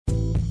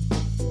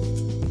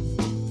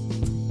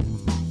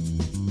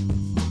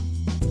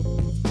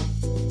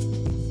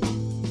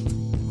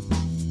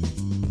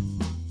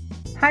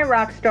Hi,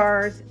 rock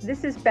stars.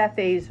 This is Beth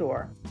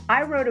Azor.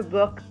 I wrote a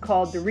book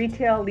called The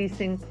Retail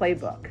Leasing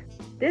Playbook.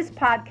 This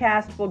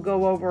podcast will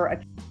go over a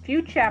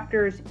few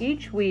chapters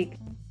each week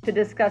to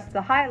discuss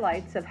the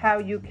highlights of how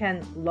you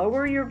can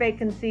lower your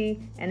vacancy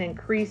and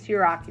increase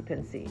your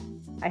occupancy.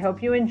 I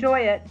hope you enjoy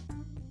it.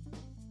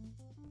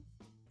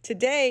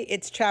 Today,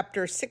 it's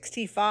chapter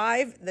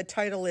 65. The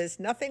title is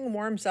Nothing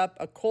Warms Up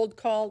a Cold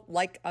Call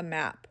Like a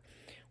Map.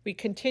 We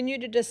continue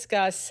to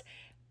discuss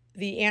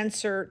the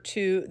answer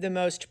to the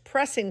most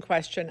pressing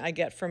question I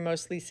get from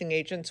most leasing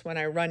agents when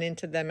I run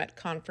into them at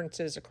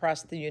conferences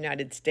across the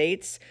United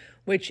States,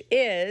 which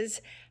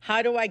is,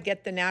 how do I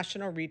get the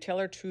national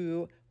retailer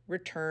to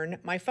return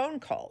my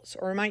phone calls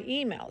or my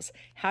emails?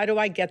 How do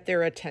I get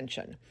their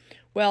attention?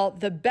 Well,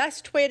 the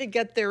best way to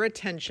get their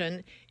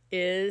attention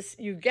is,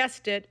 you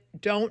guessed it,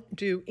 don't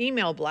do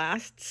email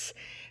blasts,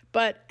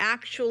 but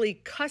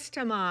actually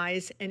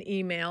customize an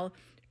email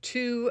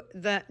to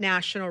the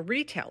national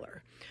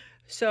retailer.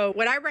 So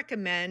what I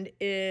recommend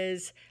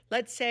is,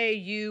 let's say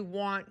you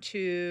want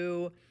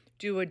to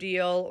do a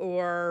deal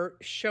or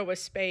show a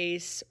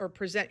space or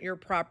present your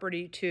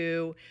property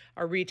to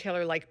a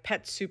retailer like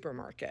Pet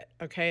Supermarket,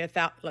 okay?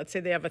 Let's say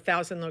they have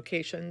 1,000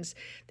 locations.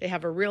 They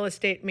have a real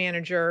estate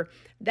manager.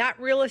 That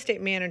real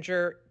estate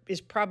manager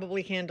is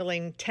probably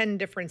handling 10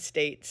 different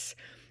states.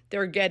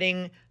 They're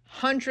getting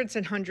hundreds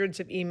and hundreds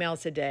of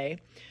emails a day.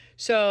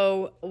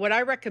 So what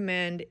I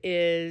recommend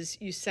is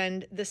you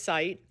send the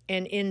site,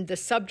 and in the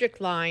subject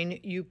line,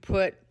 you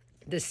put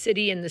the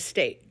city and the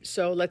state.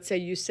 So let's say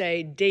you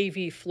say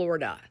Davie,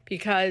 Florida,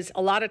 because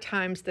a lot of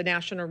times the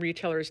national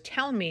retailers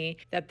tell me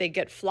that they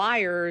get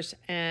flyers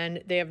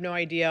and they have no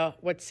idea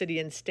what city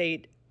and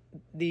state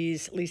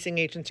these leasing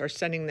agents are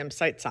sending them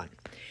sites on.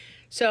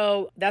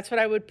 So that's what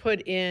I would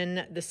put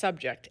in the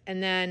subject.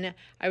 And then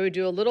I would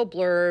do a little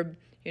blurb,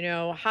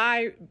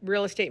 hi,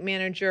 real estate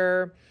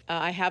manager.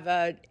 I have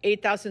a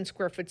 8,000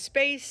 square foot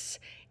space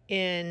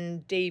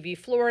in Davie,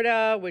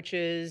 Florida, which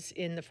is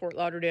in the Fort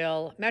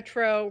Lauderdale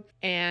metro.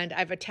 And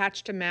I've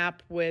attached a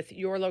map with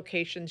your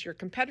locations, your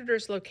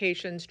competitors'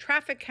 locations,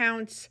 traffic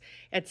counts,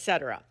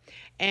 etc.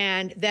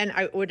 And then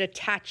I would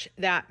attach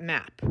that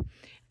map.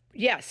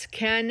 Yes,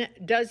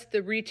 does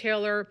the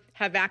retailer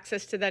have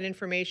access to that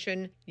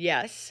information?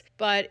 Yes,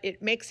 but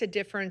it makes a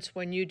difference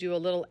when you do a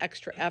little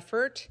extra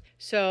effort.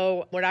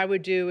 So what I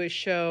would do is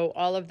show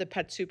all of the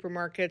pet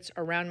supermarkets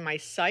around my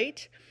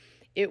site.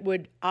 It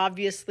would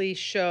obviously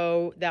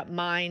show that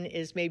mine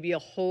is maybe a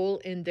hole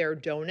in their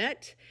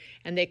donut,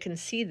 and they can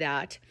see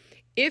that.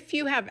 If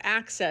you have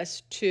access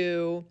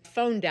to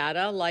phone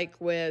data, like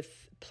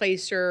with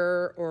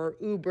Placer or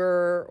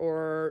Uber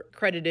or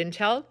Credit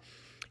Intel,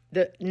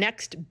 the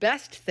next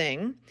best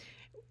thing,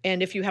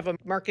 and if you have a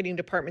marketing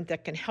department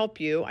that can help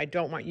you, I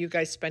don't want you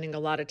guys spending a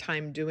lot of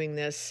time doing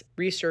this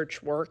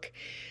research work.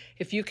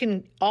 If you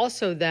can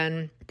also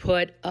then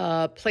put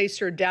a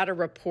Placer data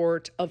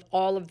report of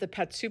all of the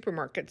pet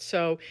supermarkets.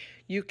 So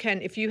you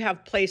can, if you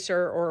have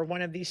Placer or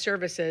one of these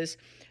services,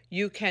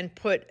 you can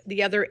put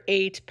the other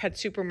 8 pet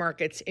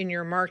supermarkets in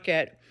your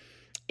market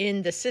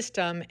in the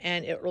system,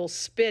 and it will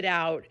spit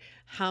out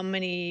how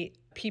many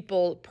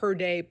people per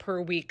day,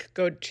 per week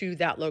go to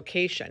that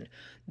location.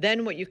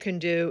 Then what you can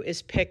do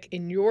is pick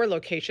in your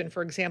location.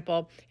 For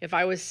example, if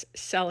I was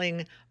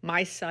selling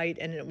my site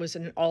and it was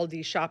an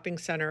Aldi shopping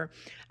center,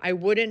 I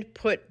wouldn't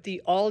put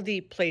the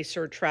Aldi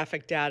Placer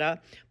traffic data,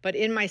 but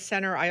in my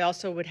center, I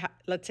also would,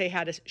 let's say,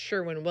 had a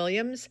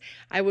Sherwin-Williams,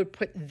 I would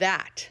put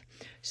that.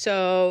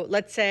 So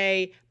let's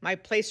say my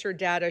Placer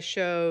data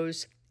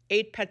shows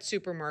 8 pet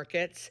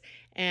supermarkets,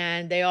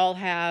 and they all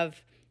have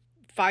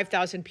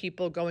 5,000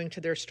 people going to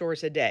their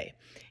stores a day.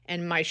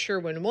 And my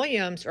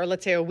Sherwin-Williams, or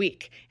let's say a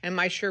week, and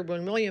my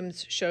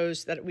Sherwin-Williams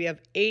shows that we have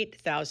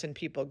 8,000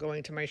 people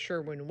going to my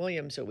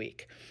Sherwin-Williams a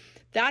week.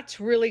 That's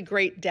really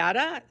great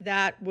data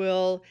that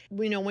will,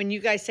 when you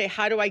guys say,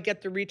 how do I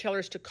get the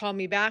retailers to call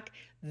me back?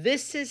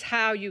 This is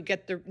how you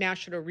get the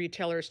national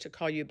retailers to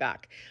call you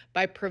back,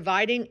 by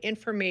providing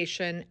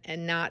information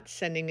and not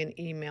sending an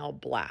email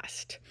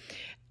blast.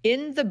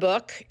 In the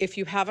book, if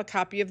you have a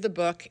copy of the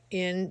book,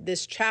 in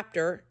this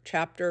chapter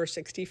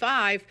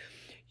 65,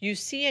 you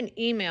see an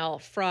email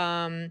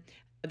from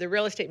the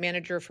real estate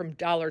manager from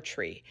Dollar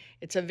Tree.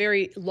 It's a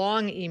very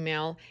long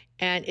email,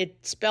 and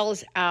it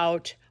spells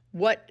out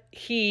what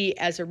he,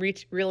 as a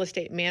real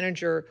estate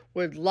manager,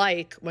 would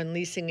like when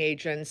leasing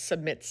agents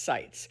submit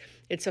sites.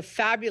 It's a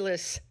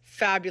fabulous,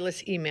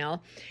 fabulous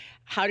email.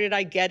 How did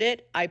I get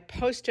it? I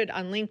posted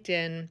on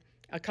LinkedIn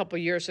a couple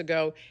years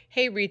ago,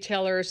 hey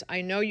retailers,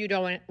 I know you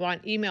don't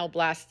want email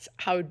blasts.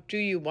 How do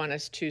you want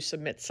us to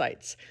submit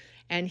sites?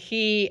 And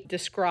he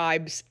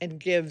describes and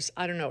gives,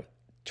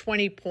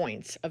 20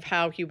 points of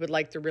how he would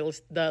like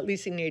the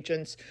leasing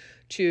agents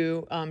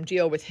to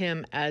deal with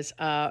him as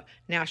a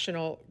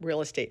national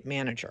real estate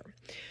manager.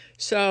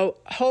 So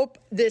hope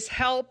this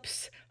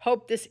helps.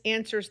 Hope this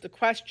answers the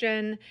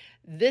question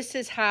This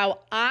is how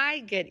I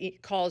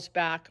get calls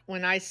back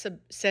when I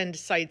send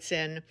sites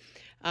in.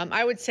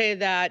 I would say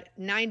that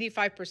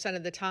 95%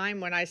 of the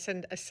time when I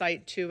send a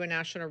site to a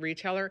national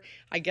retailer,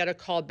 I get a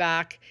call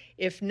back.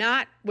 If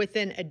not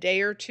within a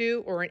day or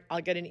two, or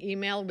I'll get an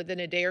email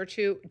within a day or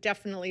two,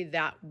 definitely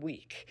that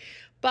week.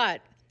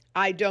 But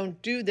I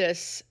don't do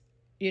this,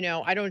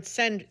 I don't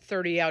send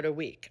 30 out a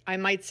week. I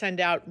might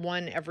send out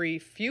one every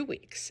few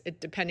weeks,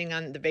 depending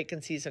on the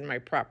vacancies in my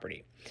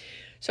property.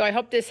 So I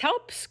hope this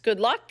helps. Good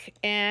luck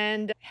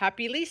and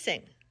happy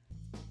leasing.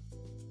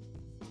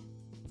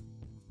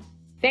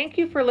 Thank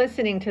you for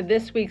listening to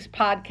this week's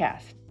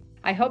podcast.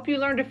 I hope you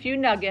learned a few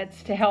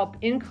nuggets to help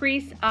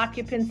increase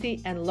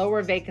occupancy and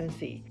lower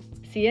vacancy.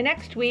 See you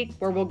next week,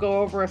 where we'll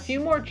go over a few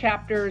more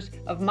chapters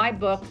of my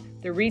book,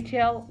 The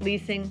Retail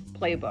Leasing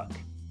Playbook.